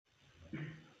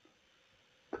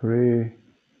Three,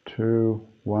 two,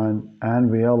 one,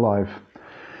 and we are live.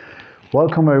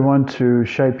 Welcome everyone to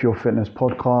Shape Your Fitness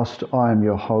podcast. I am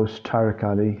your host, Tariq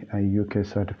Ali, a UK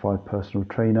certified personal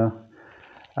trainer,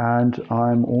 and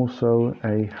I'm also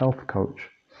a health coach.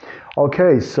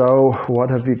 Okay, so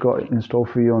what have we got in store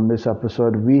for you on this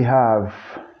episode? We have,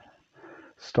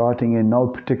 starting in no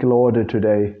particular order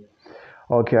today.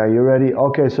 Okay, are you ready?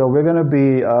 Okay, so we're going to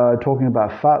be talking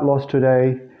about fat loss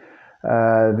today.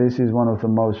 This is one of the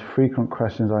most frequent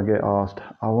questions I get asked.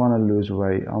 I want to lose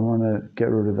weight. I want to get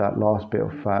rid of that last bit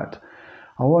of fat.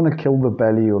 I want to kill the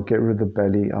belly or get rid of the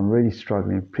belly. I'm really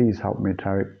struggling. Please help me,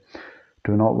 Tariq.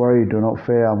 Do not worry. Do not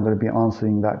fear. I'm going to be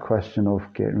answering that question of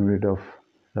getting rid of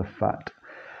the fat.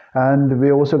 And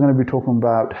we're also going to be talking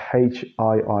about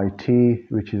HIIT,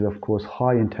 which is, of course,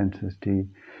 high intensity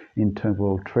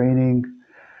interval training.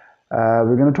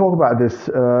 We're going to talk about this.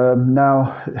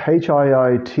 Now,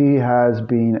 HIIT has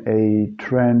been a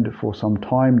trend for some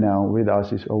time now with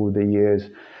us. It's over the years.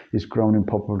 It's grown in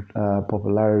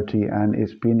popularity and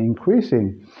it's been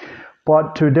increasing.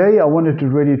 But today I wanted to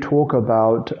really talk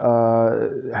about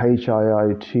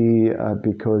HIIT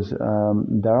because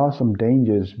there are some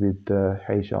dangers with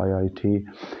HIIT.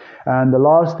 And the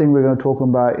last thing we're going to talk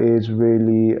about is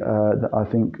really, I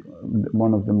think,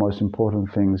 one of the most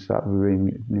important things that we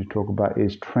really need to talk about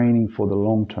is training for the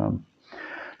long term.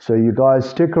 So you guys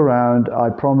stick around.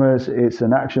 I promise it's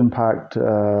an action-packed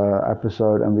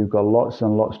episode, and we've got lots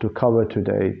and lots to cover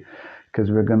today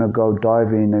because we're going to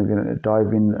dive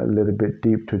in a little bit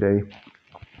deep today.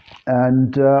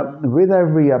 And with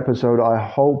every episode, I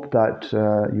hope that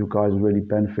you guys are really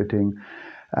benefiting.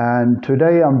 And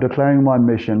today I'm declaring my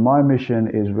mission. My mission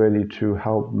is really to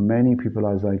help many people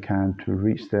as I can to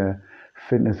reach their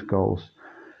fitness goals,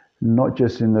 not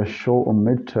just in the short or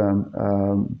mid-term,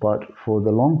 but for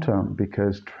the long term,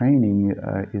 because training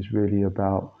is really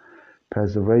about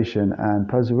preservation. And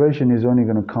preservation is only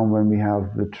going to come when we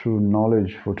have the true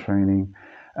knowledge for training.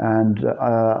 And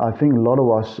I think a lot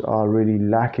of us are really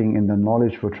lacking in the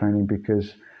knowledge for training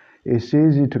because it's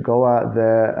easy to go out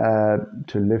there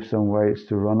to lift some weights,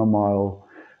 to run a mile,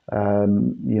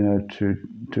 to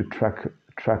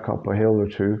track up a hill or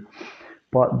two.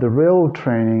 But the real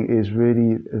training is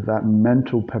really that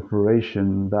mental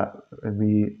preparation that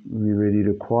we really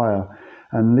require.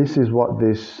 And this is what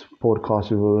this podcast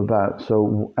is all about.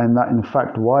 So, and that in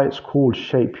fact, why it's called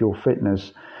Shape Your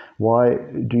Fitness. Why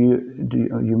do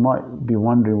you might be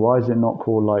wondering, why is it not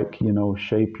called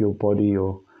Shape Your Body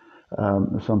or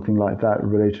something like that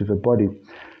related to the body?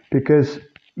 Because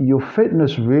your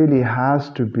fitness really has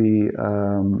to be,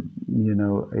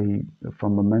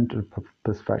 from a mental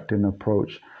perspective and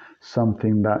approach,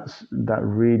 something that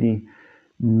really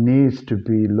needs to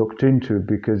be looked into.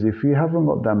 Because if you haven't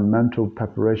got that mental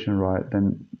preparation right,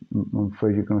 then I'm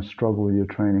afraid you're going to struggle with your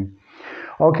training.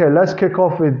 Okay, let's kick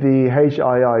off with the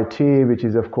HIIT, which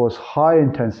is, of course, high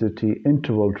intensity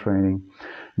interval training.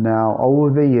 Now, over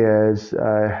the years,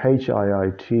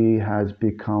 HIIT has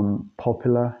become a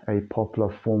popular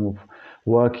form of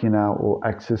working out or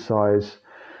exercise.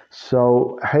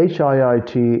 So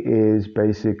HIIT is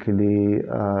basically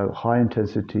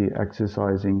high-intensity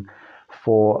exercising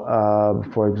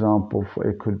for example,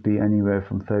 it could be anywhere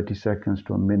from 30 seconds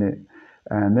to a minute.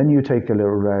 And then you take a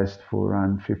little rest for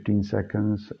around 15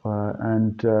 seconds,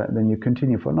 and then you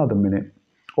continue for another minute,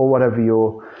 or whatever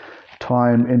your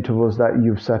time intervals that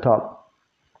you've set up.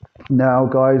 Now,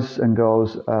 guys and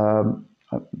girls, I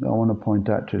want to point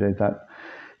out today that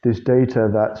this data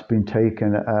that's been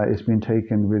taken, it's been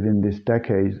taken within this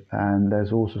decade, and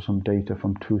there's also some data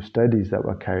from 2 studies that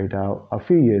were carried out a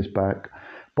few years back.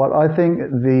 But I think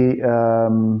the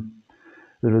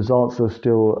results are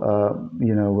still,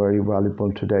 very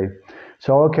valuable today.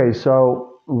 So, okay,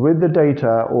 so with the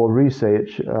data or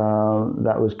research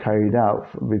that was carried out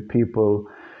with people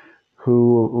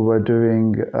who were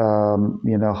doing,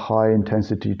 high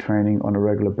intensity training on a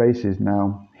regular basis.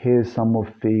 Now, here's some of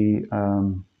the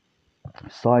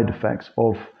side effects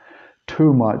of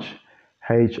too much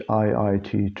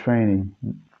HIIT training.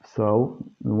 So,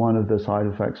 one of the side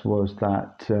effects was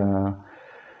that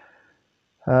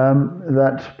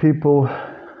people,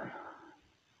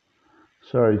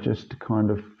 sorry, just kind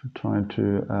of trying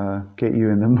to get you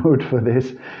in the mood for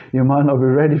this. You might not be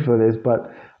ready for this,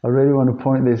 but I really want to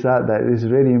point this out, that this is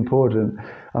really important.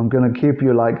 I'm going to keep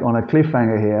you on a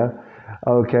cliffhanger here.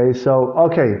 Okay, so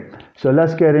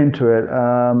let's get into it.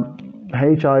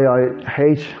 HIIT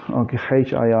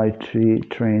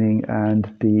training and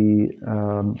the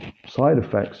side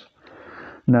effects.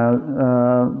 Now,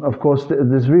 of course,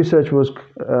 this research was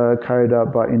carried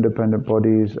out by independent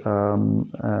bodies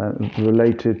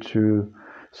related to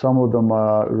Some of them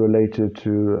are related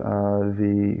to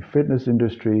the fitness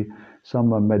industry.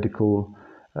 Some are medical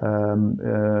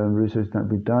research that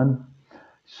we've done.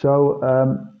 So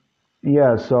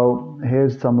so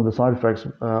here's some of the side effects.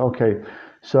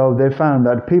 So they found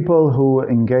that people who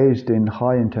engaged in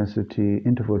high intensity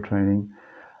interval training,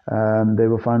 they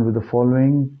were found with the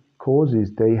following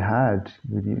causes. They had,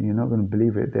 you're not going to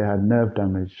believe it, they had nerve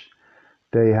damage,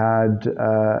 they had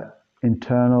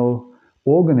internal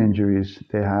organ injuries,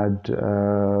 they had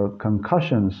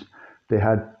concussions, they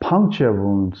had puncture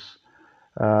wounds.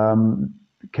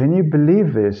 Can you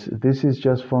believe this? This is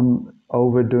just from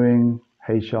overdoing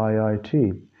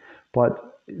HIIT. But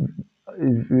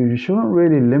you shouldn't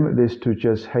really limit this to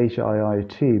just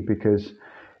HIIT, because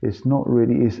it's not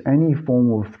really, it's any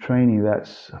form of training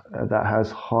that has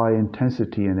high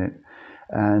intensity in it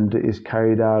and is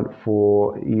carried out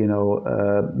for,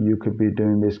 you could be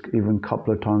doing this even a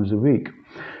couple of times a week.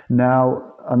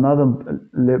 Now, another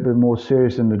little bit more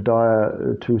serious in the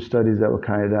dire, two studies that were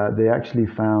carried out, they actually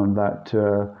found that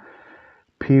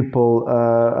people,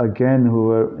 again, who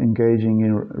were engaging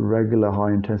in regular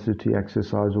high intensity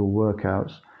exercise or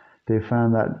workouts, they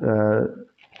found that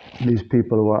these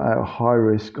people were at a high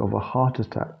risk of a heart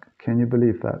attack. Can you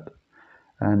believe that?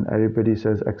 And everybody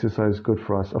says exercise is good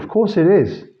for us. Of course it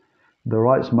is, the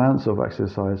right amounts of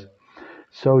exercise.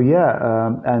 So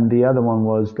and the other one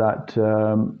was that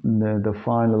the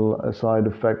final side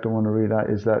effect I want to read out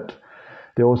is that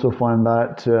they also find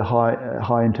that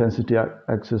high intensity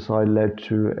exercise led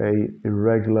to a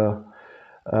irregular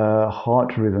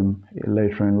heart rhythm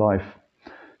later in life.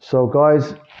 So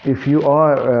guys, if you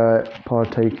are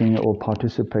partaking or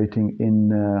participating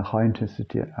in high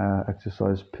intensity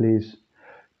exercise, please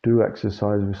do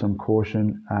exercise with some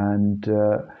caution. And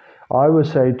I would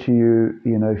say to you,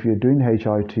 if you're doing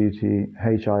HIIT,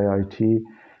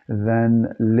 then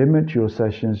limit your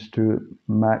sessions to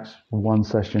max one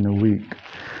session a week.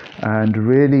 And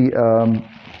really,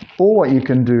 all what you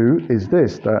can do is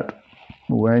this, that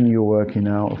when you're working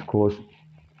out, of course,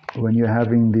 when you're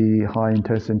having the high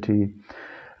intensity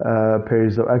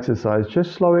periods of exercise,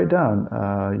 just slow it down.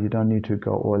 You don't need to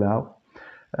go all out.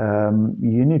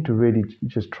 You need to really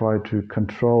just try to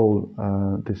control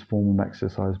this form of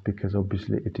exercise, because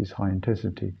obviously it is high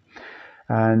intensity.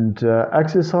 And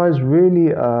exercise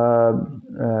really,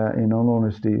 in all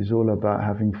honesty, is all about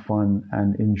having fun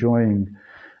and enjoying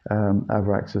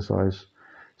our exercise.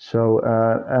 So,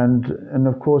 and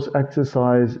of course,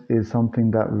 exercise is something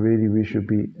that really we should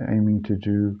be aiming to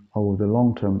do over the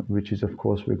long term, which is, of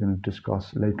course, we're going to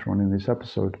discuss later on in this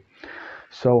episode.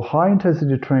 So high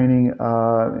intensity training,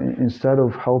 instead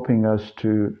of helping us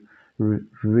to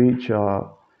reach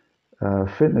our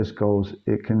fitness goals,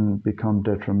 it can become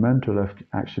detrimental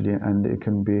actually, and it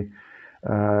can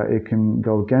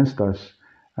go against us,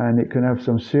 and it can have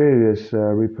some serious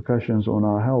repercussions on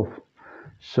our health.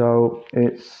 So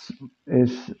it's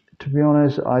to be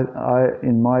honest, I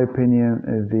in my opinion,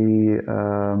 the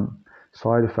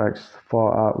side effects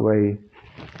far outweigh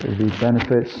the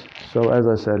benefits. So as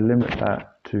I said, limit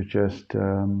that to just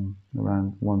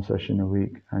around one session a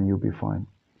week, and you'll be fine.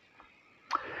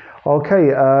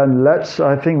 Okay,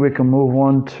 I think we can move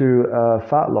on to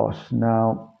fat loss.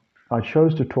 Now, I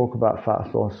chose to talk about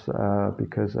fat loss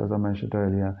because, as I mentioned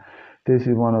earlier, this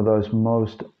is one of those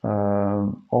most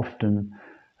often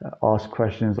asked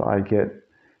questions I get.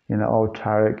 Oh,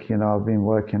 Tariq, I've been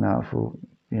working out for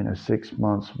 6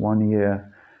 months, 1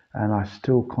 year, and I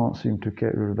still can't seem to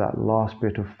get rid of that last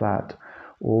bit of fat,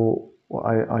 or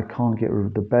I can't get rid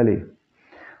of the belly.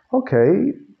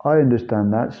 Okay, I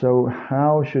understand that. So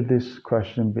how should this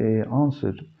question be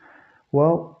answered?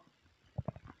 Well,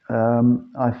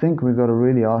 I think we've got to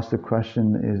really ask the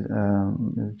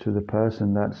question to the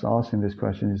person that's asking this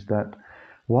question, is that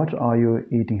what are your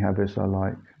eating habits are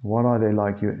like? What are they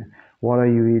like? What are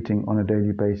you eating on a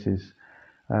daily basis?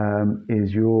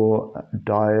 Is your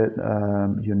diet,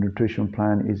 your nutrition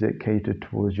plan, is it catered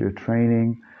towards your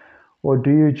training? Or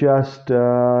do you just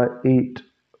eat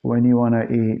when you want to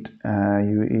eat?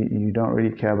 You don't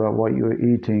really care about what you're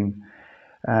eating,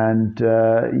 and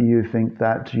you think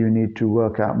that you need to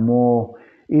work out more,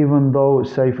 even though,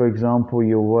 say for example,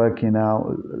 you're working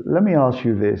out. Let me ask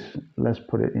you this. Let's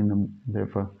put it in a bit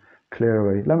of a clearer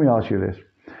way. Let me ask you this.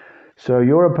 So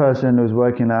you're a person who's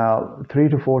working out 3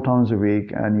 to 4 times a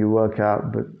week, and you work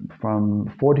out from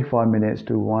 45 minutes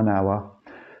to 1 hour.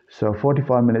 So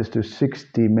 45 minutes to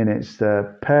 60 minutes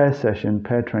per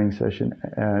training session,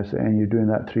 and you're doing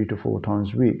that 3 to 4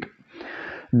 times a week.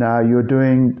 Now you're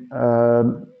doing,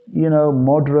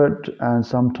 moderate and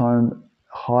sometimes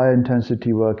high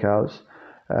intensity workouts,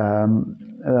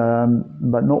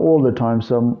 but not all the time.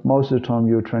 So most of the time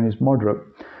your training is moderate.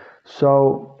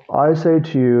 So I say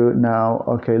to you now,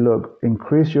 okay, look,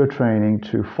 increase your training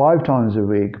to 5 times a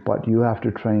week, but you have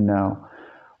to train now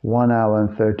 1 hour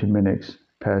and 30 minutes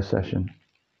per session.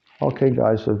 Okay,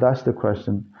 guys, so that's the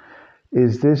question.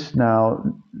 Is this now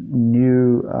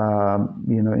new,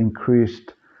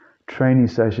 increased training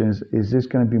sessions, is this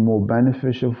going to be more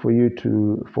beneficial for you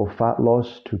for fat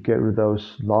loss, to get rid of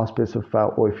those last bits of fat?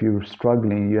 Or if you're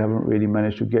struggling, you haven't really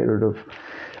managed to get rid of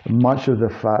much of the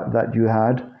fat that you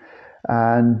had.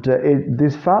 And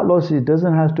this fat loss, it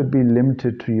doesn't have to be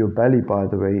limited to your belly, by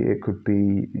the way. It could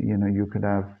be, you could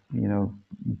have,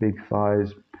 big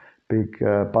thighs, big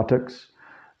buttocks.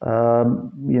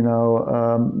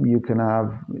 You can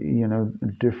have,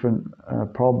 different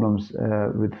problems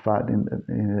with fat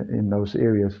in those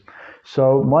areas.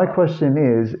 So my question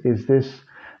is this,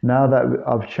 now that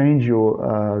I've changed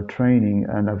your training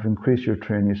and I've increased your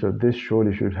training, so this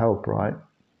surely should help, right?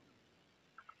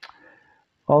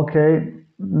 Okay,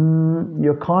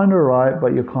 you're kind of right,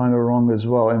 but you're kind of wrong as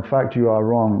well. In fact, you are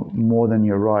wrong more than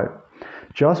you're right.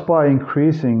 Just by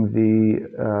increasing the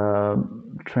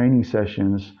training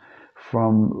sessions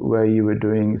from where you were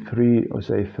doing 3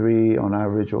 on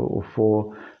average, or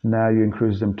 4, now you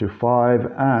increase them to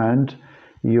 5, and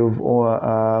if you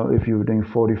were doing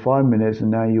 45 minutes,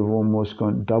 and now you've almost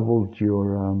doubled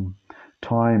your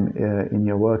time in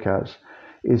your workouts.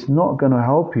 It's not going to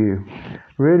help you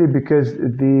really, because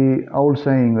the old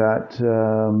saying that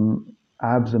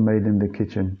abs are made in the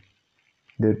kitchen,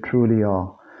 they truly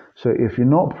are. So if you're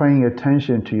not paying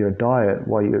attention to your diet,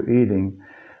 what you're eating,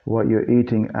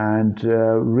 and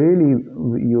really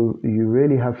you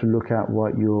really have to look at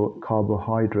what your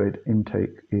carbohydrate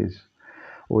intake is,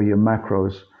 or your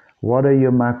macros. What are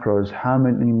your macros? How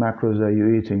many macros are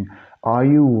you eating? Are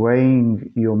you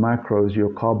weighing your macros,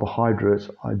 your carbohydrates?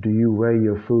 Or do you weigh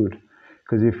your food?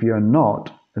 Because if you're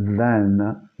not, then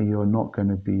you're not going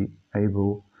to be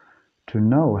able to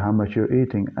know how much you're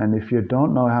eating. And if you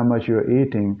don't know how much you're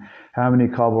eating, how many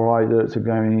carbohydrates are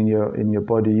going in your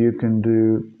body, you can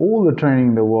do all the training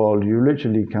in the world. You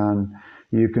literally can.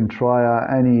 You can try out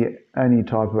any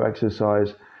type of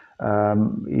exercise.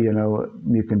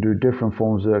 You can do different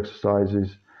forms of exercise. You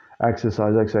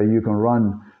can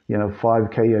run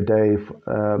 5K a day,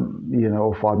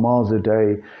 or 5 miles a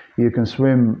day. You can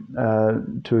swim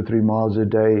 2 or 3 miles a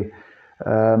day.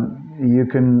 You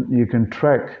can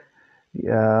trek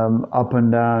up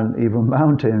and down even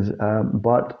mountains,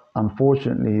 but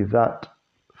unfortunately that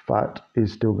fat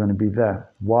is still going to be there.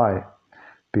 Why?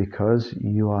 Because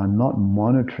you are not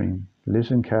monitoring.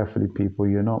 Listen carefully, people.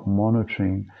 You're not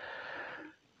monitoring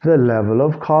the level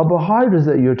of carbohydrates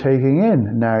that you're taking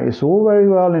in. Now, it's all very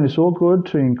well and it's all good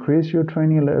to increase your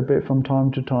training a little bit from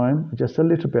time to time, just a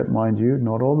little bit, mind you,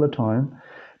 not all the time,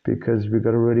 because we've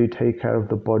got to really take care of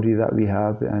the body that we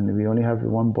have, and we only have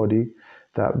one body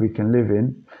that we can live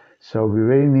in. So we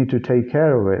really need to take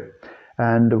care of it.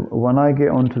 And when I get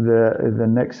onto the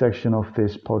next section of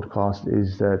this podcast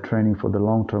is training for the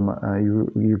long term,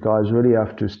 you guys really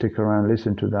have to stick around,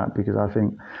 listen to that, because I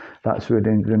think that's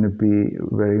really going to be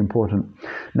very important.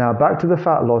 Now back to the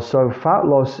fat loss. So fat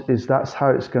loss that's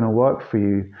how it's going to work for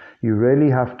you. You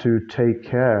really have to take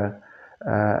care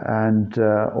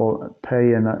or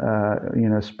pay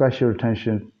special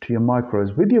attention to your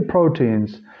macros with your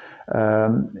proteins.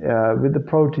 With the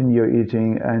protein you're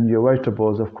eating and your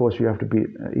vegetables, of course you have to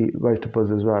eat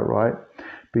vegetables as well, right?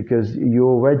 Because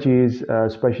your veggies,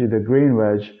 especially the green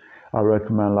veg, I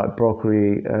recommend, like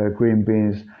broccoli, green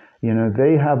beans,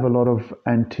 they have a lot of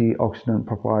antioxidant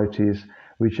properties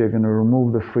which are going to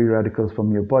remove the free radicals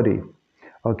from your body.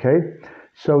 Okay,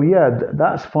 so yeah,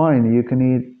 that's fine. You can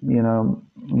eat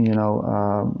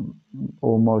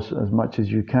almost as much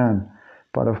as you can,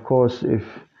 but of course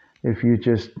if you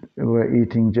just were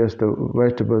eating just the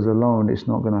vegetables alone, it's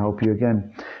not going to help you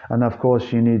again. And of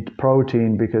course you need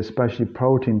protein, because especially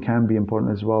protein can be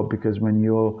important as well, because when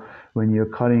you're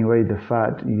cutting away the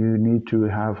fat, you need to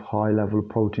have high level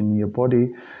protein in your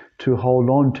body to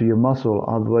hold on to your muscle.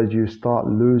 Otherwise you start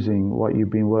losing what you've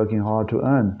been working hard to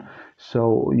earn.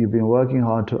 So you've been working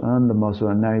hard to earn the muscle,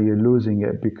 and now you're losing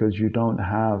it because you don't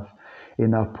have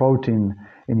enough protein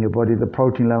in your body. The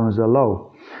protein levels are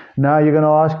low. Now you're going to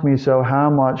ask me, so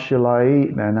how much shall I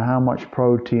eat then? How much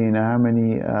protein? How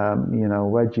many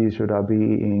veggies should I be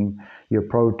eating? Your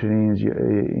proteins,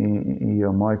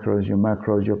 your micros, your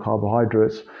macros, your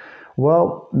carbohydrates.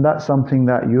 Well, that's something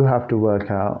that you have to work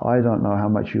out. I don't know how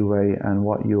much you weigh and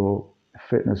what your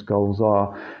fitness goals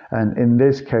are. And in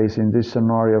this case, in this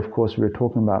scenario, of course, we're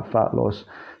talking about fat loss.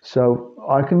 So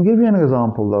I can give you an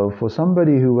example though. For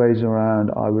somebody who weighs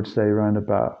around, I would say around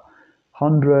about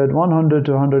 100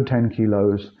 to 110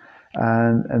 kilos,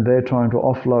 and they're trying to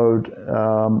offload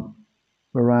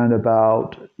around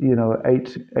about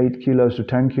 8 kilos to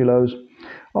 10 kilos.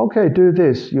 Okay, do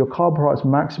this. Your carbohydrates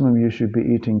maximum you should be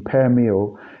eating per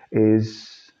meal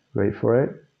is, wait for it.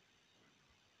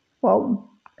 Well,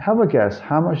 have a guess.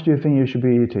 How much do you think you should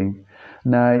be eating?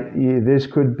 Now, this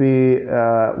could be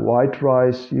white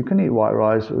rice. You can eat white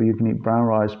rice or you can eat brown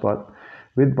rice, but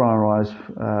with brown rice,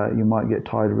 you might get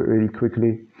tired of it really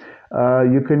quickly.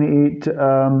 You can eat,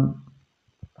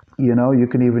 you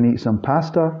can even eat some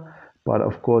pasta, but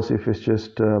of course, if it's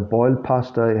just boiled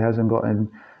pasta, it hasn't got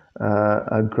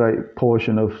a great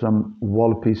portion of some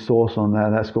wallopy sauce on there.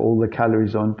 That's got all the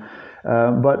calories on.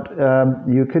 But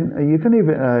you can even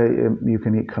you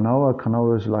can eat quinoa.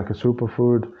 Quinoa is like a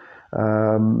superfood.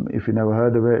 If you never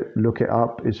heard of it, look it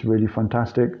up. It's really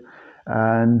fantastic.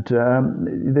 And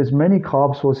there's many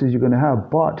carb sources you're going to have.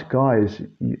 But guys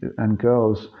and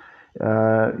girls,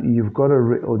 you've got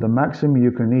or the maximum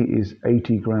you can eat is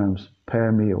 80 grams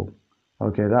per meal.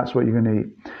 Okay, that's what you're going to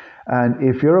eat. And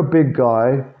if you're a big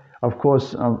guy, of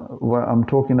course, I'm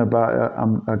talking about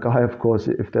a guy, of course,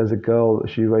 if there's a girl,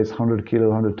 she weighs 100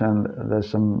 kilos, 110, there's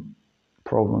some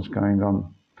problems going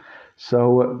on.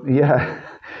 So, yeah,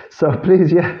 so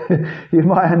please, yeah, you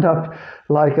might end up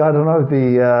like, I don't know,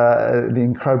 the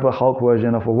Incredible Hulk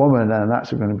version of a woman, and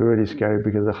that's going to be really scary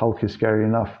because the Hulk is scary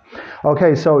enough.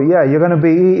 Okay, so yeah, you're going to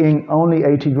be eating only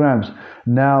 80 grams.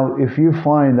 Now, if you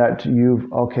find that you've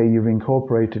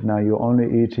incorporated now, you're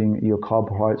only eating your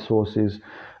carbohydrate sources,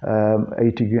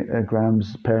 80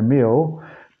 grams per meal,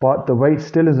 but the weight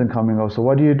still isn't coming off. So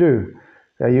what do?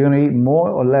 You're going to eat more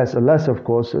or less, of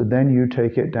course, then you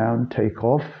take it down, take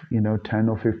off, 10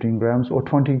 or 15 grams or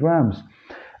 20 grams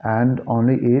and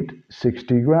only eat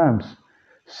 60 grams.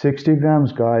 60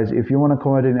 grams, guys. If you want to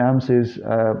convert it in ounces,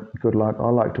 good luck. I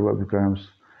like to work with grams.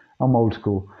 I'm old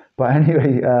school. But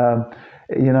anyway,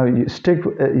 you've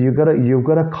got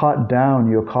to cut down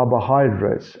your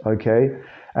carbohydrates, okay?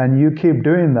 And you keep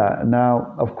doing that.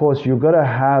 Now, of course, you've got to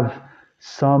have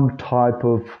some type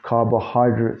of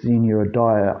carbohydrates in your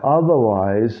diet.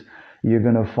 Otherwise, you're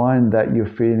going to find that you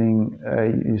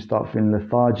start feeling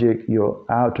lethargic, you're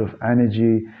out of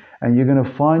energy, and you're going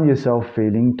to find yourself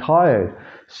feeling tired.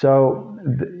 So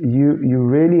you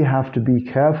really have to be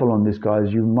careful on this,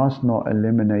 guys. You must not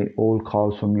eliminate all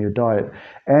carbs from your diet.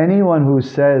 Anyone who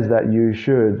says that you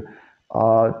should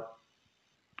are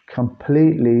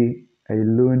completely a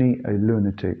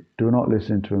lunatic. Do not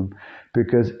listen to him.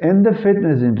 Because in the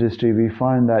fitness industry, we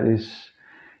find that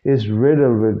is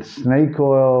riddled with snake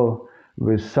oil,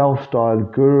 with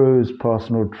self-styled gurus,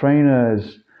 personal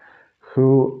trainers,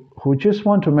 who just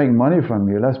want to make money from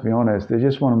you. Let's be honest. They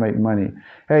just want to make money.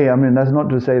 Hey, I mean, that's not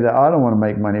to say that I don't want to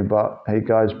make money, but hey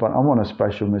guys, but I'm on a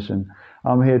special mission.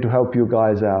 I'm here to help you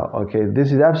guys out. Okay,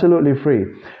 this is absolutely free.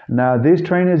 Now, these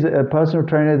trainers, personal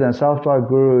trainers and self-styled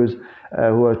gurus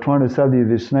who are trying to sell you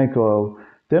this snake oil,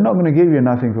 they're not going to give you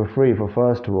nothing for free, for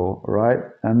first of all, right?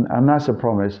 And that's a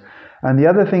promise. And the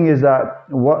other thing is that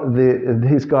what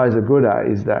these guys are good at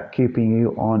is that keeping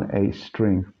you on a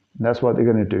string. That's what they're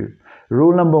going to do.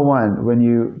 Rule number one, when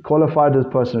you qualify as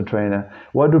personal trainer,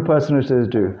 what do personal trainers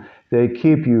do? They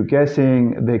keep you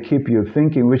guessing, they keep you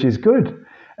thinking, which is good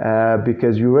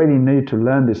because you really need to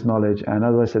learn this knowledge. And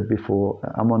as I said before,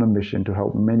 I'm on a mission to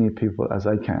help many people as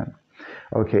I can.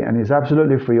 Okay, and it's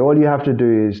absolutely free. All you have to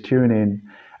do is tune in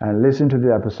and listen to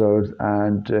the episodes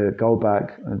and go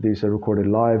back. These are recorded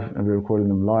live, and we're recording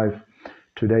them live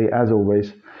today, as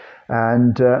always.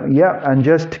 And and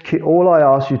just all I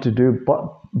ask you to do. But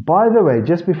by the way,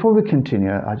 just before we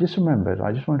continue, I just remembered.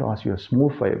 I just want to ask you a small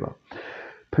favor.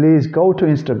 Please go to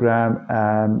Instagram.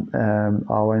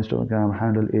 Our Instagram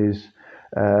handle is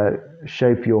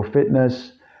Shape Your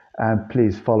Fitness, and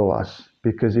please follow us.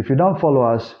 Because if you don't follow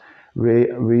us, we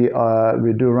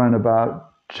do around about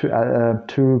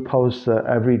two posts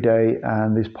every day,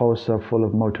 and these posts are full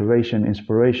of motivation,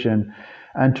 inspiration,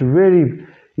 and to really,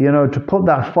 to put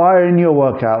that fire in your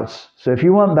workouts. So if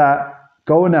you want that,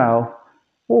 go now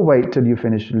or wait till you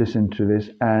finish listening to this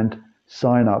and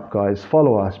sign up, guys.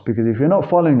 Follow us, because if you're not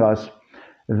following us,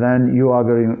 then you are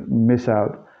going to miss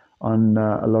out on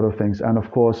a lot of things. And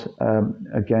of course,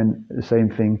 again, the same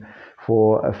thing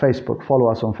for Facebook. Follow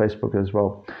us on Facebook as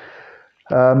well.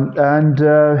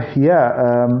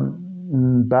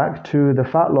 Back to the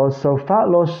fat loss. So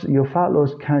your fat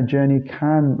loss journey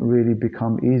can really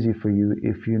become easy for you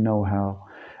if you know how.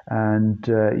 And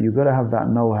you've got to have that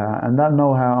know-how, and that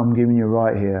know-how I'm giving you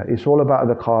right here. It's all about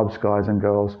the carbs, guys and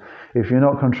girls. If you're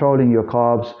not controlling your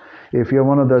carbs, if you're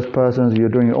one of those persons, you're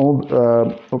doing all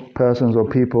persons or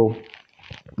people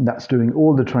that's doing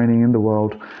all the training in the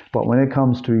world, but when it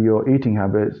comes to your eating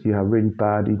habits, you have really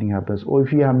bad eating habits, or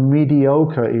if you have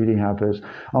mediocre eating habits,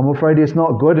 I'm afraid it's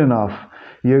not good enough.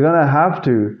 You're going to have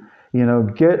to,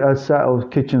 get a set of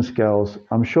kitchen scales.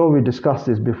 I'm sure we discussed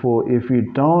this before. If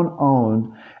you don't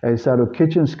own a set of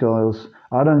kitchen scales,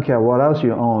 I don't care what else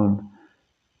you own,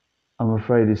 I'm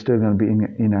afraid it's still going to be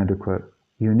inadequate.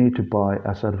 You need to buy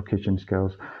a set of kitchen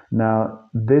scales. Now,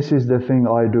 this is the thing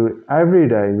I do every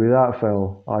day without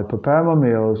fail. I prepare my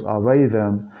meals, I weigh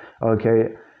them,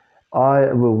 okay?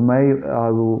 I will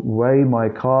weigh my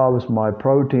carbs, my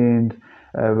proteins,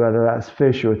 whether that's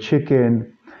fish or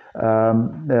chicken.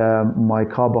 My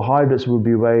carbohydrates will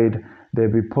be weighed.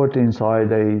 They'll be put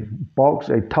inside a box,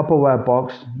 a Tupperware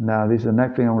box. Now, this is the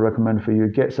next thing I recommend for you.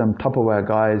 Get some Tupperware,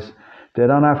 guys. They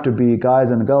don't have to be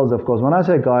guys and girls, of course. When I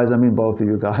say guys, I mean both of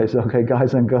you guys, okay,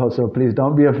 guys and girls, so please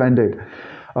don't be offended.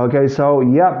 Okay, so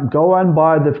yeah, go and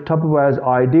buy the Tupperwares.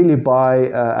 Ideally buy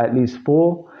at least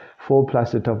four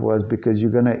plastic Tupperwares, because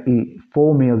you're going to eat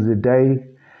 4 meals a day.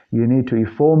 You need to eat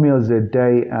 4 meals a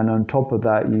day, and on top of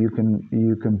that, you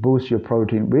can boost your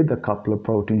protein with a couple of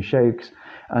protein shakes.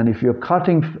 And if you're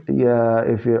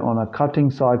if you're on a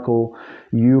cutting cycle,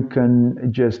 you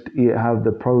can just have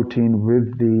the protein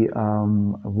with the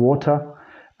water,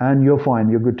 and you're fine.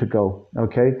 You're good to go.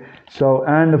 Okay. So,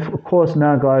 and of course,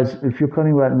 now, guys, if you're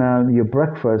cutting right now, your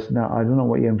breakfast. Now, I don't know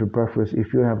what you're having for breakfast.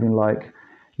 If you're having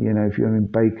if you're having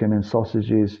bacon and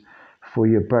sausages for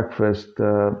your breakfast,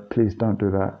 please don't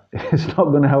do that. It's not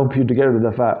going to help you to get rid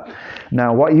of the fat.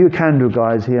 Now, what you can do,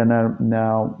 guys, here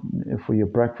now for your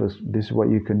breakfast, this is what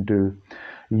you can do.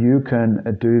 You can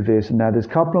do this. Now, there's a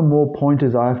couple of more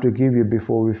pointers I have to give you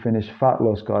before we finish fat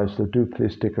loss, guys, so do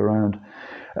please stick around.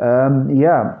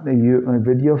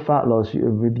 With your fat loss,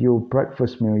 with your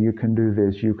breakfast meal, you can do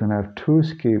this. You can have 2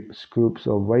 scoops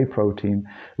of whey protein.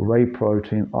 Whey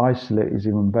protein isolate is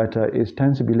even better. It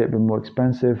tends to be a little bit more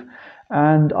expensive,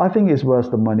 and I think it's worth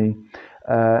the money.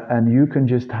 And you can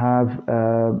just have,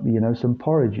 some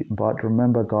porridge. But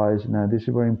remember, guys, now this is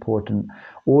very important.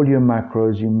 All your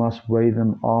macros, you must weigh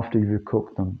them after you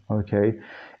cook them. Okay.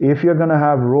 If you're gonna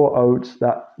have raw oats,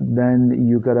 then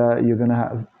you're gonna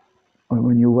have,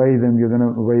 when you weigh them, you're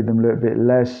gonna weigh them a little bit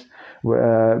less.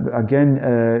 You're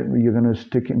gonna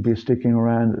be sticking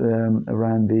around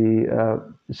the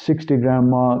 60-gram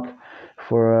mark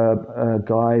for a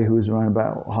guy who's around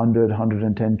about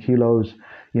 110 kilos.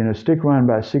 Stick around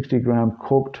about 60-gram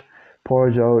cooked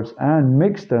porridge oats and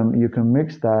mix them. You can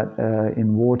mix that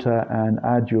in water and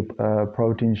add your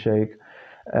protein shake.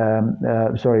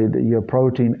 Your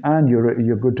protein, and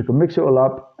you're good to go. Mix it all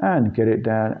up and get it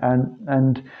down.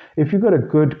 And if you've got a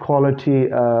good quality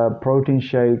protein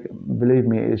shake, believe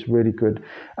me, it's really good.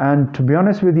 And to be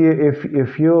honest with you,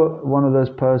 if you're one of those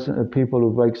people who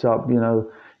wakes up,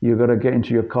 you've got to get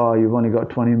into your car, you've only got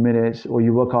 20 minutes, or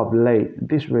you woke up late,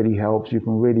 this really helps. You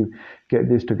can really get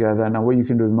this together. Now, what you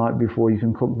can do the night before, you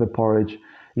can cook the porridge.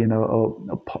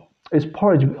 It's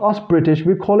porridge. Us British,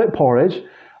 we call it porridge,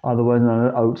 otherwise known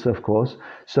as oats, of course.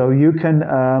 So you can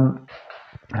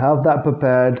have that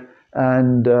prepared,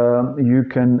 and you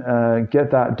can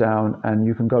get that down, and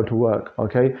you can go to work.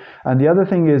 Okay. And the other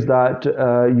thing is that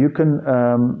you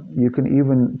can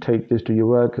even take this to your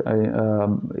work.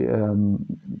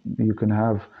 You can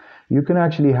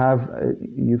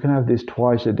have this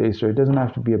twice a day, so it doesn't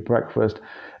have to be a breakfast.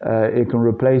 It can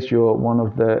replace one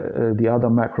of the other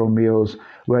macro meals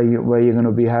where you're going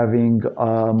to be having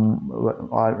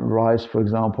rice, for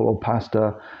example, or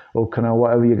pasta, or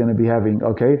whatever you're going to be having.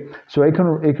 Okay, so it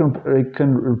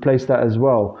can replace that as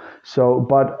well. So,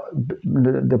 but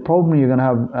the problem you're going to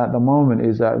have at the moment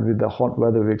is that with the hot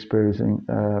weather we're experiencing,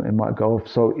 it might go off.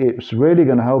 So it's really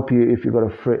going to help you if you've got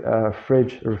a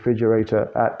refrigerator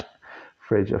at.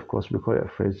 Fridge, of course, we call it a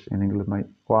fridge in England, mate.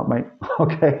 What, mate?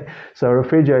 Okay. So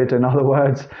refrigerator, in other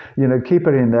words, keep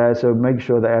it in there. So make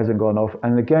sure that it hasn't gone off.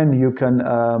 And again, you can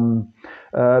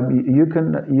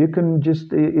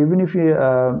just, even if you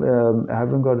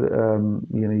haven't got,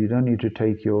 you don't need to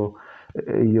take your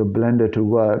blender to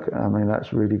work. I mean,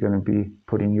 that's really going to be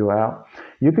putting you out.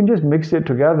 You can just mix it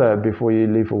together before you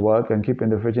leave for work and keep it in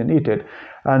the fridge and eat it.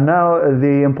 And now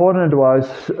the important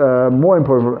advice, more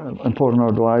important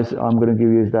advice I'm going to give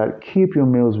you is that keep your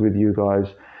meals with you,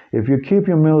 guys. If you keep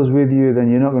your meals with you, then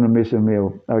you're not going to miss a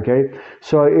meal. Okay.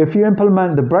 So if you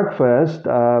implement the breakfast, to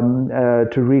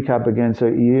recap again, so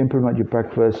you implement your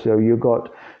breakfast. So you got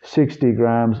 60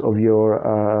 grams of your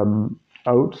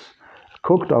oats,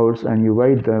 cooked oats, and you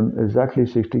weighed them exactly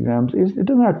 60 grams. It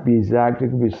doesn't have to be exact. It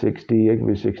could be 60, it could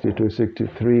be 62,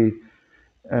 63.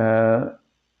 Uh,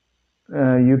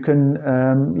 you can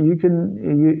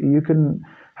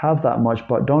have that much,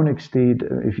 but don't exceed.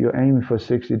 If you're aiming for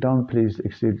 60, don't please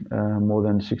exceed more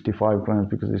than 65 grams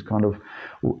because it's kind of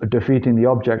defeating the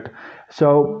object.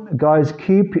 So, guys,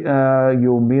 keep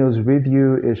your meals with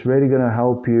you. It's really going to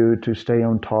help you to stay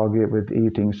on target with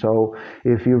eating. So,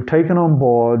 if you've taken on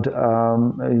board,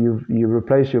 you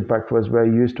replace your breakfast where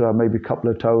you used to have maybe a couple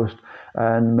of toast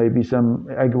and maybe some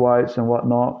egg whites and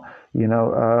whatnot.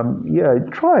 Yeah,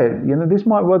 try it. This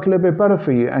might work a little bit better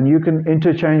for you, and you can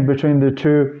interchange between the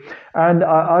two. And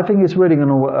I think it's really going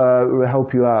to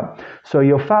help you out. So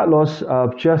your fat loss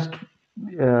just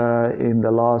in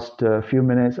the last few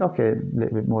minutes, okay, a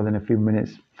little bit more than a few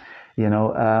minutes.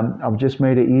 I've just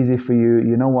made it easy for you.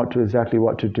 You know exactly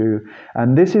what to do,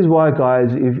 and this is why,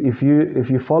 guys. If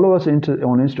you follow us on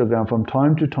Instagram from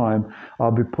time to time,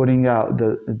 I'll be putting out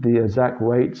the exact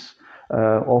weights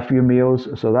off your meals,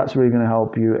 so that's really going to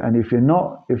help you. And if you're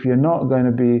not going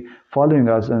to be following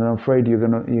us, then I'm afraid you're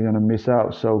gonna miss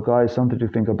out. So, guys, something to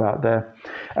think about there.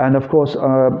 And of course,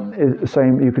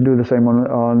 same you can do the same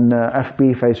on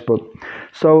FB, Facebook.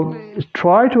 So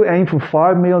try to aim for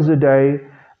 5 meals a day,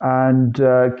 and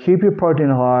keep your protein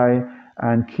high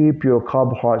and keep your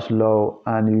carbohydrates low,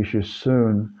 and you should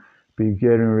soon be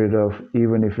getting rid of,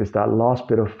 even if it's that last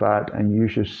bit of fat, and you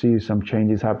should see some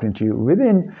changes happening to you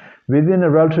within a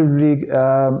relatively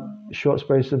short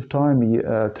space of time,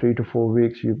 3 to 4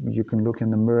 weeks. You can look in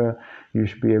the mirror, you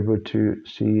should be able to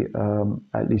see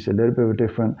at least a little bit of a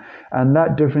difference, and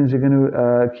that difference is going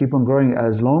to keep on growing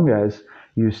as long as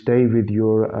you stay with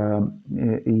your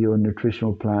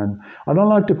nutritional plan. I don't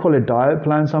like to call it diet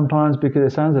plan sometimes because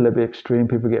it sounds a little bit extreme.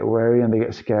 People get wary and they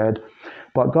get scared.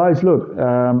 But guys, look,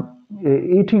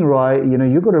 eating right,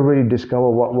 you've got to really discover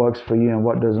what works for you and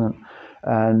what doesn't.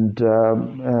 And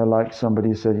like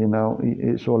somebody said,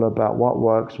 it's all about what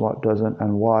works, what doesn't,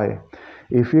 and why.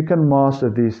 If you can master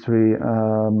these three,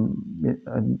 you're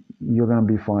going to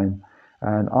be fine.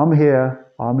 And I'm here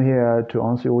to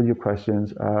answer all your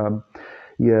questions.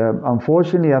 Yeah,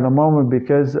 unfortunately at the moment,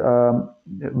 because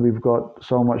we've got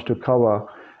so much to cover,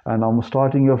 and I'm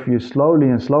starting off you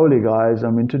slowly, guys.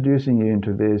 I'm introducing you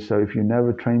into this. So if you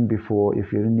never trained before,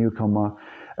 if you're a newcomer,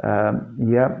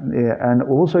 yeah, and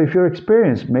also if you're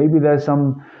experienced, maybe there's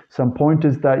some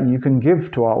pointers that you can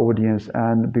give to our audience,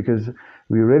 and because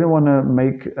we really want to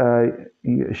make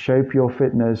Shape Your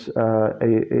Fitness.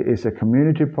 It's a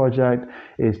community project.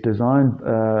 It's designed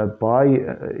by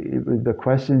the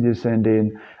questions you send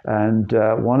in, and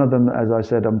one of them, as I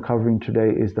said, I'm covering today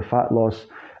is the fat loss.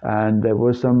 And there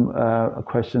was some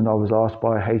question I was asked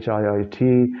by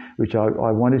HIIT, which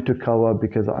I wanted to cover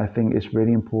because I think it's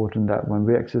really important that when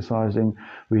we're exercising,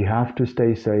 we have to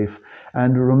stay safe.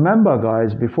 And remember,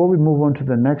 guys, before we move on to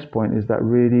the next point, is that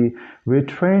really we're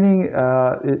training.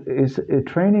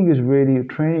 Training is really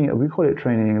training. We call it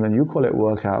training in England. You call it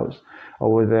workouts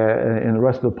over there in the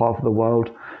rest of the part of the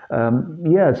world.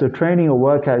 Yeah, so training or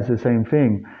workout is the same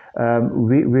thing.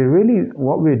 We really,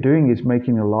 what we're doing is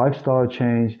making a lifestyle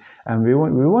change, and we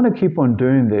want to keep on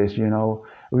doing this.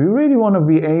 We really want to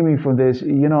be aiming for this.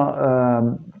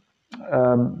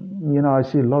 I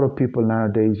see a lot of people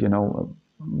nowadays.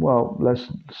 Well, let's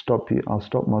stop here. I'll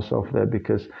stop myself there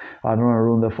because I don't want to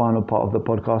ruin the final part of the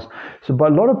podcast. So,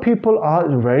 but a lot of people are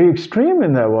very extreme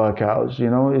in their workouts.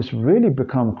 It's really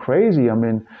become crazy. I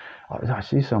mean, I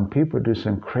see some people do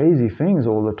some crazy things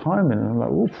all the time, and I'm like,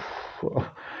 oof.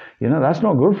 That's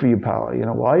not good for you, pal.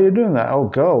 Why are you doing that? Oh,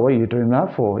 girl, what are you doing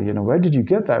that for? Where did you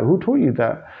get that? Who taught you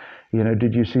that?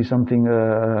 Did you see something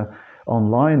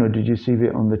online, or did you see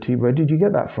it on the TV? Where did you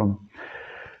get that from?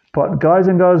 But guys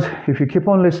and girls, if you keep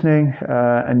on listening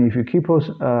and if you keep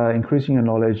increasing your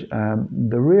knowledge,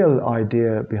 the real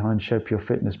idea behind Shape Your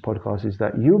Fitness podcast is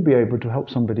that you'll be able to help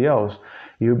somebody else.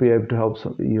 You'll be able to help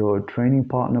your training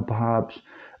partner, perhaps,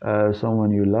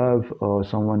 someone you love, or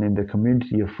someone in the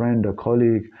community, your friend or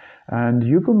colleague, and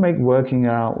you can make working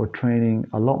out or training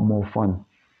a lot more fun.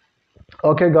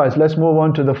 Okay, guys, let's move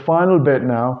on to the final bit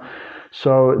now.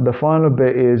 So the final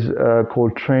bit is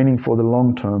called training for the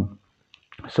long term.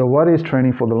 So what is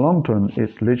training for the long term?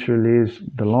 It literally is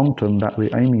the long term that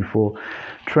we're aiming for.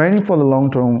 Training for the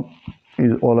long term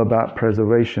is all about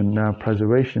preservation. Now,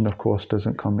 preservation, of course,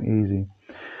 doesn't come easy.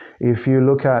 If you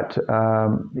look at,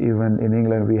 even in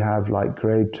England, we have like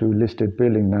grade 2 listed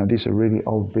buildings. Now, these are really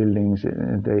old buildings.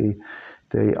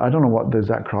 I don't know what the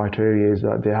exact criteria is,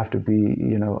 that they have to be,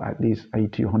 at least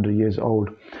 80, 100 years old.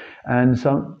 And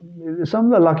some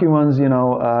of the lucky ones,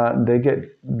 they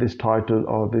get this title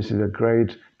of this is a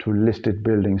grade 2 listed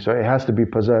building. So it has to be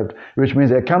preserved, which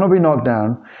means it cannot be knocked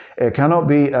down. It cannot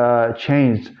be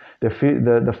changed.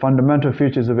 The fundamental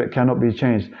features of it cannot be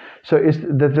changed. So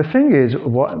the thing is,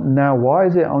 why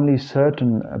is it only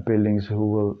certain buildings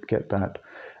who will get that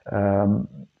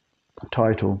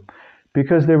title?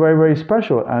 Because they're very, very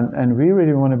special, and we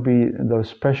really want to be those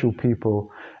special people,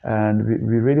 and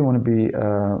we really want to be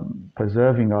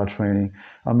preserving our training.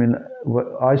 I mean,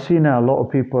 I see now a lot of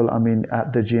people, I mean,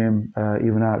 at the gym,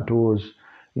 even outdoors,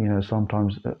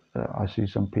 sometimes I see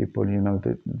some people,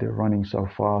 they're running so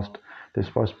fast, they're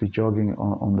supposed to be jogging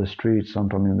on the streets,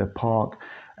 sometimes in the park,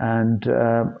 and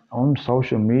on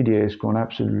social media it's gone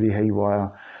absolutely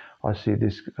haywire. I see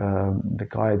this, the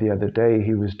guy the other day,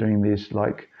 he was doing this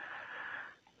like,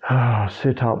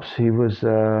 sit-ups. He was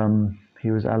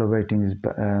elevating his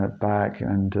back,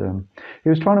 and he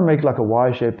was trying to make like a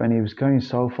Y shape, and he was going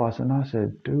so fast. And I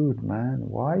said, dude, man,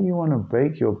 why you want to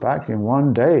break your back in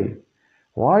one day?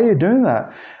 Why are you doing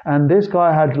that? And this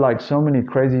guy had like so many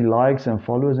crazy likes and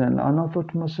followers, and I thought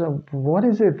to myself, what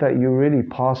is it that you're really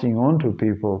passing on to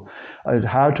people?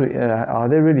 Are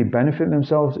they really benefiting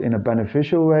themselves in a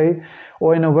beneficial way,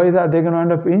 or in a way that they're going to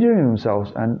end up injuring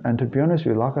themselves? And to be honest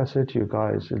with you, like I said to you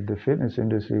guys, the fitness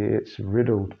industry, it's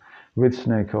riddled with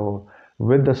snake oil,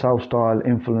 with the self-style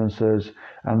influencers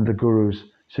and the gurus.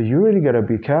 So you really got to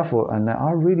be careful. And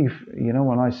I really,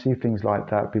 when I see things like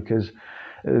that, because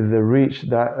the reach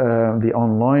that the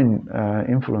online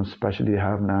influence especially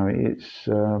have now,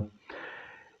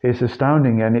 it's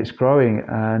astounding, and it's growing.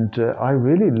 And I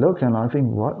really look and I think,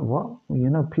 what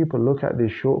people look at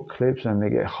these short clips and they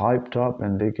get hyped up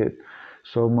and they get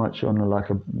so much on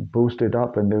boosted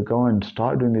up, and they'll go and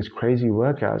start doing these crazy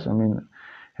workouts. I mean,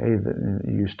 hey,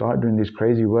 you start doing these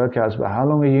crazy workouts, but how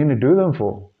long are you going to do them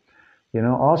for?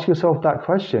 Ask yourself that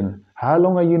question. How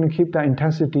long are you going to keep that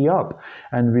intensity up?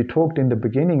 And we talked in the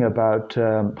beginning about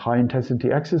high intensity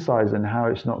exercise and how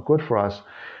it's not good for us.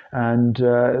 And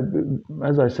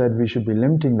as I said, we should be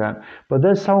limiting that. But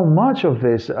there's so much of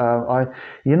this.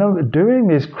 Doing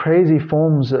these crazy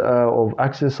forms of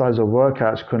exercise or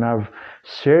workouts can have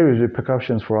serious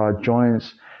repercussions for our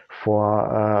joints, for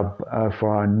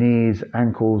our knees,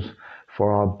 ankles,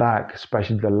 for our back,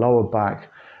 especially the lower back.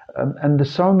 And there's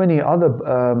so many other,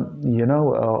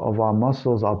 of our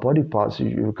muscles, our body parts.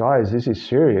 You guys, this is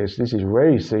serious. This is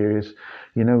very serious.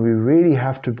 We really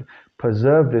have to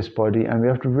preserve this body, and we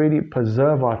have to really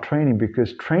preserve our training,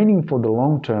 because training for the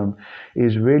long term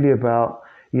is really about,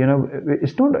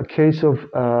 it's not a case of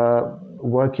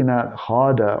working out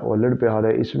harder or a little bit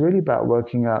harder. It's really about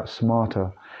working out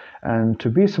smarter. And to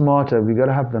be smarter, we got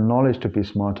to have the knowledge to be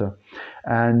smarter.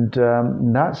 And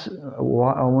that's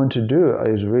what I want to do,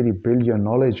 is really build your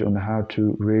knowledge on how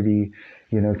to really,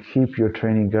 keep your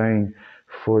training going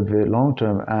for the long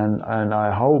term. And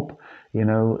I hope,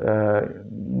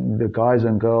 the guys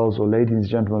and girls, or ladies and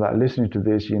gentlemen that are listening to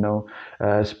this,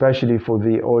 especially for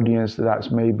the audience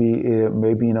that's maybe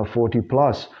 40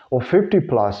 plus or 50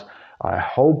 plus, I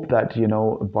hope that,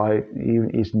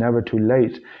 it's never too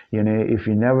late. If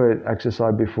you never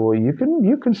exercised before, you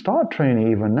can start training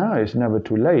even now. It's never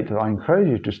too late. I encourage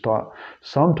you to start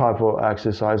some type of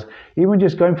exercise. Even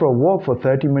just going for a walk for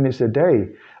 30 minutes a day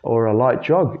or a light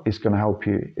jog is going to help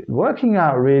you. Working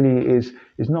out really is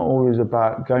not always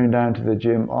about going down to the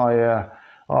gym. Oh yeah,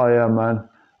 man,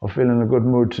 I'm feeling in a good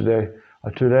mood today.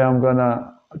 Today I'm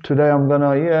gonna, I think I'm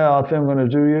gonna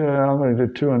do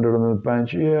 200 on the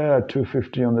bench. Yeah,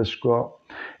 250 on the squat.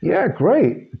 Yeah,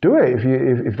 great. Do it.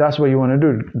 If that's what you want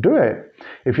to do it.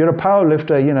 If you're a power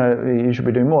lifter, you should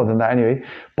be doing more than that anyway.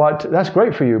 But that's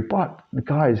great for you. But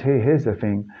guys, here's the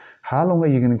thing. How long are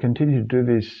you going to continue to do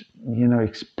these,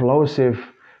 explosive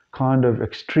kind of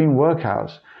extreme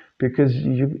workouts? Because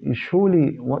you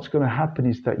surely what's going to happen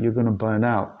is that you're going to burn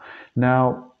out.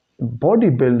 Now,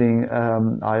 bodybuilding,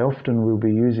 I often will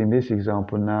be using this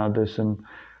example now. There's some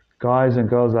guys and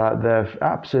girls out there,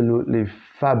 absolutely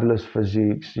fabulous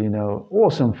physiques,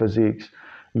 awesome physiques.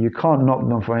 You can't knock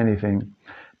them for anything.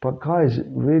 But guys,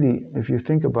 really, if you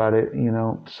think about it,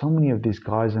 so many of these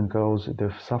guys and girls,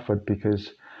 they've suffered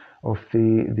because of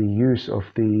the use of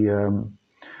the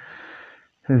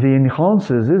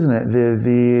enhancers, isn't it?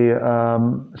 The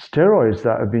steroids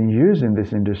that have been used in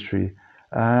this industry.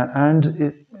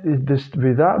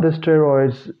 Without the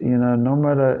steroids, no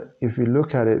matter if you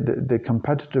look at it, the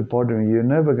competitive bodybuilding, you're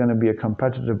never going to be a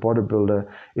competitive bodybuilder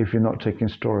if you're not taking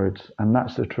steroids, and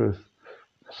that's the truth.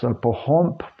 So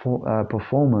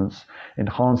performance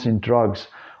enhancing drugs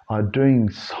are doing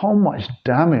so much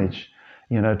damage,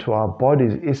 to our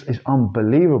bodies is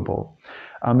unbelievable.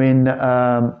 I mean,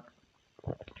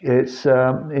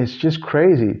 it's just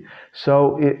crazy.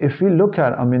 So if we look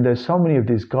at, I mean, there's so many of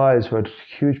these guys who had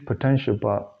huge potential,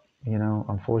 but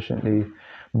unfortunately,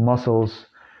 muscles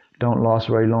don't last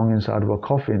very long inside of a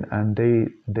coffin, and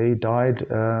they died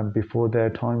before their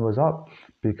time was up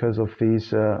because of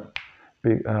these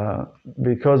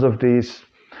because of these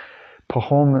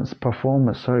performance.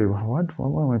 Sorry, what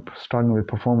am I starting with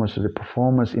performance? So the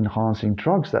performance enhancing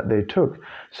drugs that they took.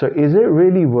 So is it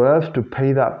really worth to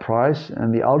pay that price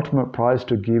and the ultimate price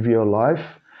to give your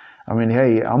life? I mean,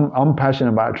 hey, I'm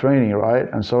passionate about training, right?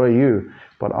 And so are you.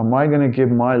 But am I going to give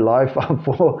my life up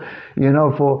for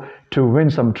to win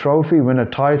some trophy, win a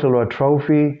title or a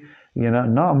trophy?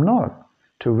 No, I'm not.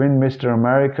 To win Mr.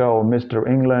 America or Mr.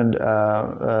 England,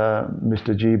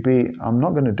 Mr. GB, I'm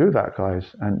not going to do that,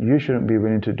 guys. And you shouldn't be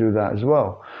willing to do that as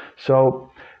well. So,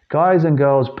 guys and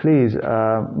girls, please,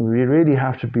 we really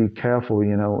have to be careful,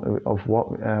 of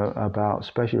what about,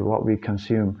 especially what we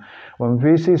consume. When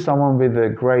we see someone with a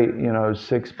great,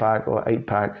 6-pack or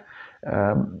 8-pack,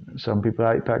 some people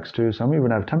have 8-packs too, some even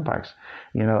have 10-packs,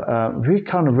 we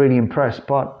kind of really impressed,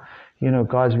 but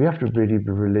guys, we have to really be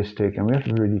realistic and we have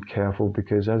to be really careful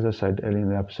because, as I said earlier in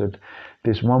the episode,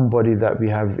 this one body that we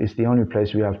have is the only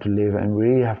place we have to live, and we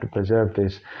really have to preserve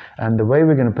this. And the way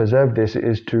we're going to preserve this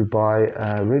is to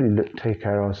really take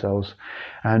care of ourselves.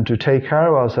 And to take care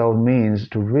of ourselves means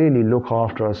to really look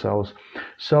after ourselves.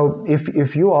 So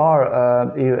if you are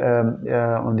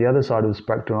on the other side of the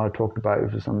spectrum, I talked about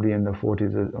if somebody in the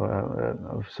 40s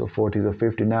or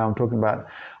 50. Now I'm talking about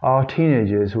our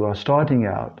teenagers who are starting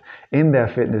out in their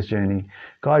fitness journey.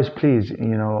 Guys, please,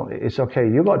 it's okay.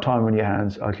 You got time on your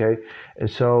hands, okay?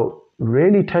 So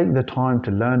really take the time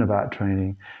to learn about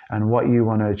training and what you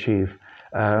want to achieve.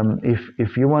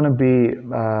 If you want to be,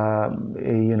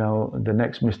 the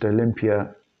next Mr.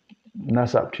 Olympia,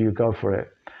 that's up to you. Go for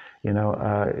it.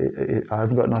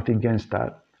 I've got nothing against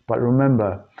that. But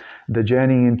remember, the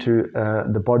journey into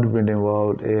the bodybuilding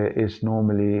world is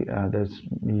normally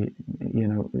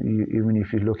even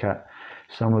if you look at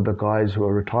some of the guys who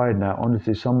are retired now,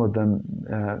 honestly, some of them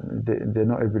they're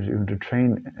not able to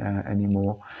train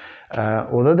anymore,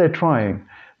 although they're trying.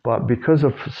 But because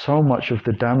of so much of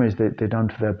the damage that they've done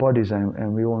to their bodies,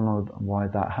 and we all know why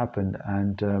that happened.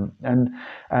 And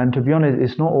to be honest,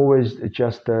 it's not always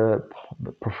just the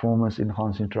performance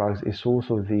enhancing drugs. It's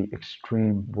also the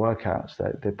extreme workouts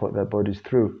that they put their bodies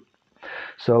through.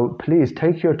 So please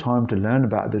take your time to learn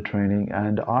about the training.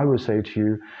 And I would say to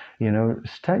you,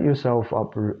 set yourself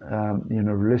up,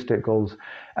 realistic goals.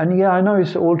 And yeah, I know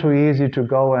it's all too easy to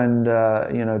go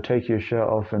and take your shirt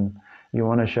off and you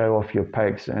want to show off your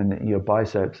pecs and your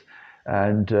biceps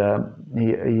and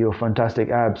your fantastic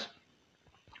abs,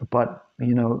 but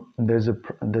there's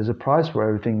a price for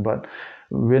everything. But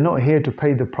we're not here to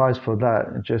pay the price for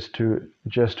that just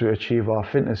to achieve our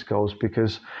fitness goals,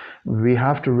 because we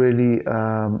have to really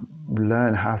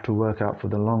learn how to work out for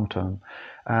the long term,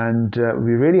 and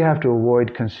we really have to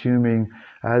avoid consuming.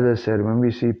 As I said, when we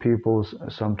see people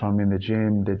sometime in the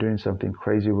gym, they're doing something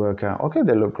crazy workout. Okay,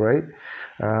 they look great.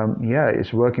 Yeah,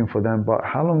 it's working for them, but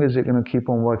how long is it going to keep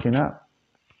on working out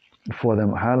for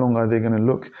them? How long are they going to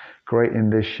look great in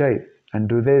this shape? And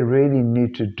do they really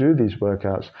need to do these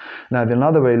workouts? Now,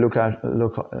 another way look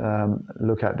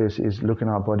at this is looking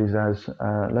at our bodies as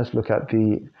let's look at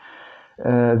the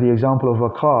example of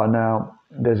a car. Now,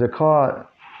 there's a car.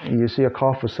 You see a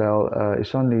car for sale.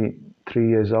 It's only 3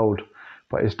 years old,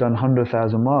 but it's done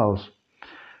 100,000 miles,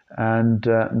 and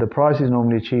the price is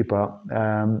normally cheaper.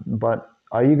 But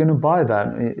are you going to buy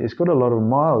that? It's got a lot of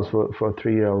miles for a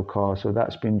 3-year-old car, so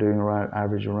that's been doing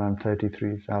average around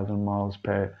 33,000 miles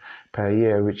per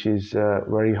year, which is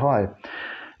very high.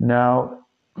 Now,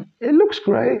 it looks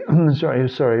great.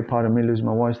 sorry, pardon me, losing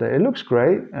my voice there. It looks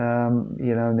great.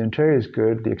 The interior is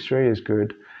good, the exterior is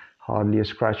good, hardly a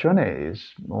scratch on it.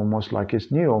 It's almost like it's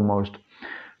new, almost.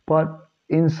 But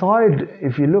inside,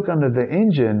 if you look under the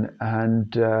engine,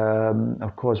 and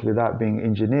of course, without being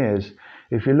engineers,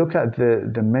 if you look at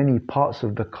the many parts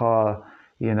of the car,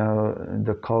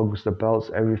 the cogs, the belts,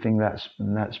 everything that's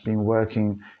been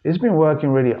working, it's been working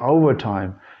really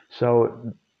overtime.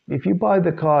 So if you buy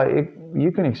the car,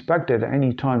 you can expect at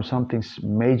any time something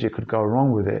major could go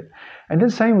wrong with it. And the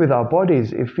same with our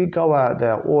bodies. If we go out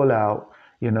there all out,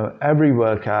 every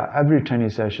workout, every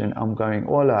training session, I'm going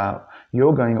all out,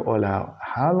 you're going all out.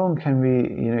 How long can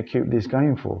we, keep this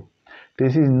going for?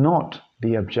 This is not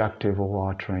the objective of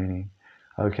our training.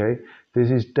 Okay, this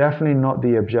is definitely not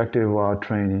the objective of our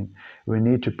training. We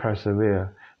need to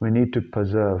persevere. We need to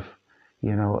preserve.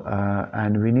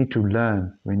 and we need to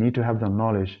learn. We need to have the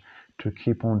knowledge to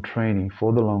keep on training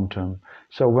for the long term.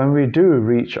 So when we do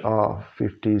reach our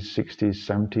 50s, 60s,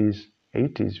 70s,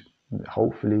 80s,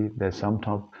 hopefully there's some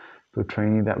type of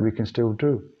training that we can still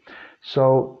do.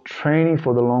 So training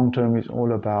for the long term is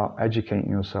all about educating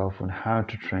yourself on how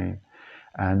to train.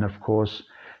 And of course,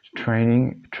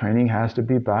 training has to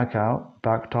be backed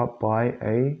up by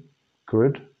a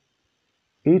good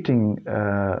eating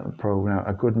program,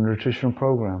 a good nutritional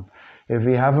program. If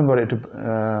we haven't got it to,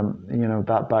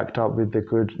 that backed up with the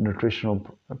good nutritional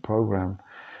program,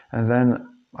 and then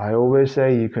I always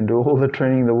say you can do all the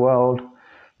training in the world,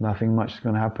 nothing much is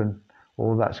going to happen.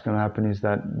 All that's going to happen is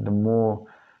that the more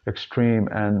extreme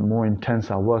and more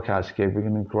intense our workouts get, we're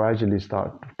going to gradually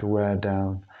start to wear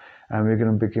down, and we're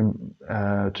going to begin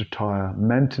to tire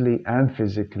mentally and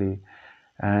physically,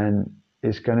 and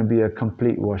it's going to be a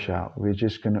complete washout. We're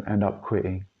just going to end up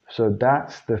quitting. So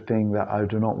that's the thing that I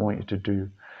do not want you to do.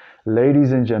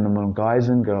 Ladies and gentlemen, guys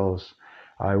and girls,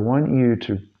 I want you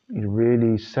to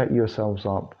really set yourselves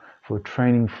up for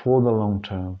training for the long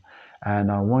term.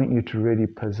 And I want you to really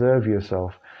preserve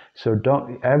yourself. So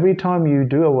every time you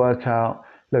do a workout,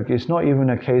 look, it's not even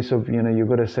a case of, you've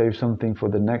got to save something for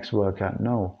the next workout.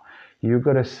 No, you've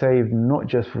got to save not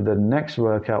just for the next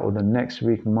workout or the next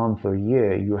week, month or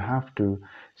year. You have to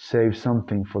save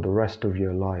something for the rest of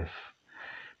your life.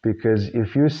 Because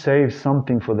if you save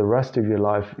something for the rest of your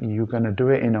life, you're going to do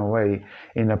it in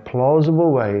a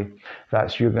plausible way,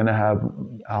 that you're going to have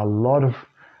a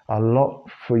lot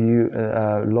for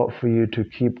you to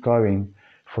keep going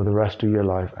for the rest of your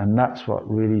life. And that's what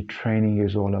really training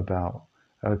is all about.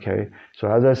 Okay. So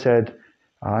as I said,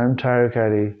 I'm Tariq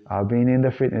Ali. I've been in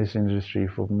the fitness industry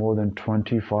for more than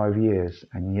 25 years.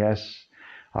 And yes,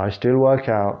 I still work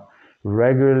out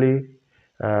regularly,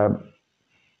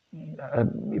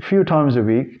 a few times a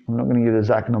week. I'm not going to give the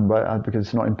exact number because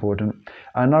it's not important.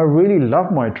 And I really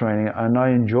love my training and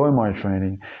I enjoy my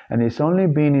training. And it's only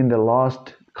been in the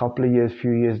last couple of years,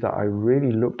 few years, that I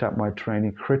really looked at my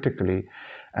training critically.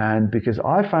 And because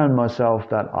I found myself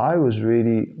that I was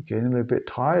really getting a little bit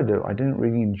tired of, I didn't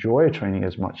really enjoy training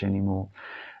as much anymore.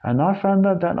 And I found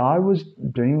out that I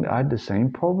had the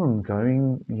same problem,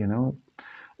 going,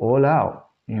 all out,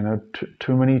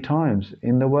 too many times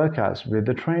in the workouts with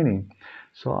the training.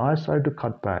 So I started to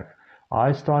cut back.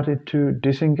 I started to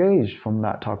disengage from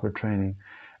that type of training.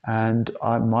 And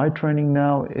my training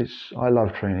now I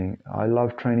love training. I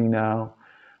love training now.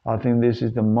 I think this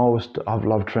is the most I've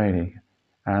loved training.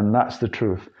 And that's the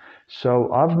truth.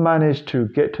 So I've managed to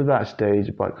get to that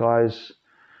stage, but guys,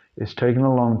 it's taken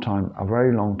a long time, a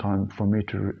very long time for me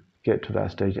to get to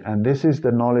that stage. And this is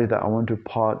the knowledge that I want to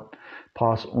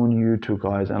pass on you to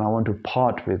guys, and I want to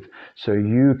part with, so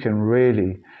you can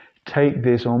really take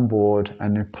this on board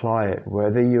and apply it,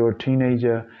 whether you're a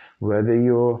teenager, whether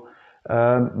you're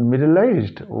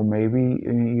middle-aged, or maybe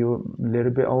you're a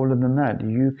little bit older than that.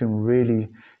 You can really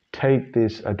take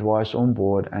this advice on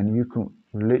board, and you can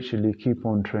literally keep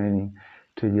on training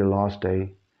till your last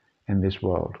day in this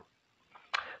world.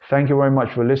 Thank you very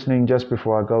much for listening. Just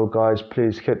before I go, guys,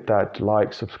 please hit that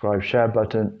like, subscribe, share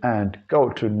button, and go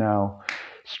to now,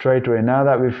 straight away. Now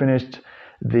that we've finished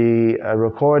the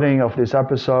recording of this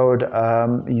episode,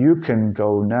 you can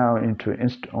go now onto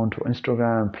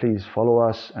Instagram. Please follow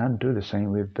us, and do the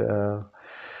same with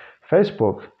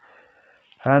Facebook.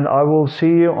 And I will see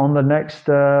you on the next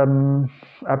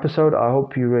episode. I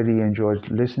hope you really enjoyed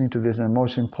listening to this, and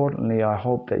most importantly, I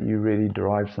hope that you really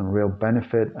derive some real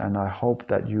benefit, and I hope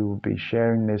that you will be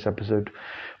sharing this episode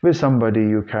with somebody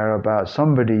you care about,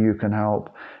 somebody you can help.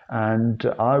 And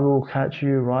I will catch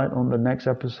you right on the next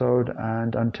episode.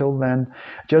 And until then,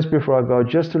 just before I go,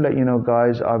 just to let you know,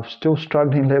 guys, I'm still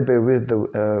struggling a little bit with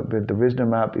the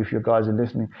Wisdom app. If you guys are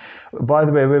listening, by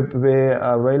the way, we're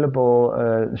available.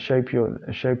 Shape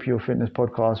Your Fitness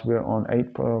podcast. We're on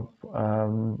 8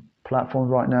 platforms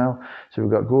right now. So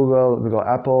we've got Google, we've got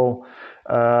Apple,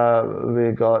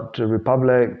 we got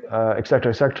Republic,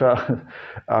 etc., etc.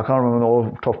 I can't remember all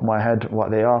off the top of my head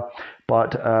what they are,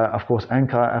 but of course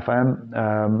Anchor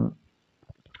FM,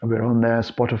 we're on there,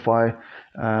 Spotify.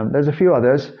 There's a few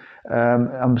others.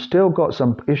 I'm still got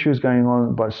some issues going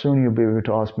on, but soon you'll be able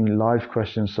to ask me live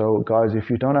questions. So guys, if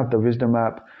you don't have the Wisdom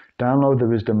app, download the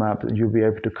Wisdom app. You'll be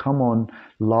able to come on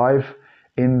live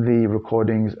in the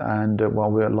recordings, and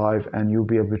while we're live, and you'll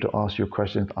be able to ask your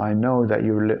questions. I know that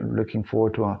you're looking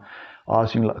forward to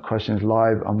asking questions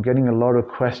live. I'm getting a lot of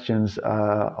questions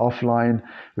offline,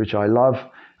 which I love,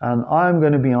 and I'm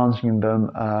going to be answering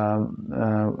them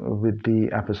with the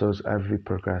episodes as we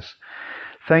progress.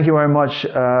 Thank you very much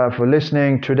for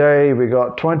listening. Today we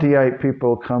got 28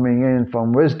 people coming in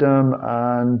from Wisdom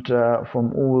and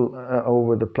from all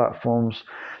over the platforms.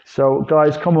 So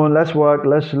guys, come on, let's work.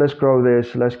 Let's grow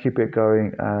this. Let's keep it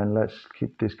going, and let's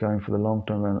keep this going for the long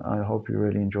term. And I hope you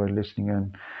really enjoyed listening,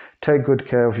 and take good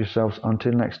care of yourselves.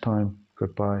 Until next time,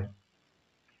 goodbye.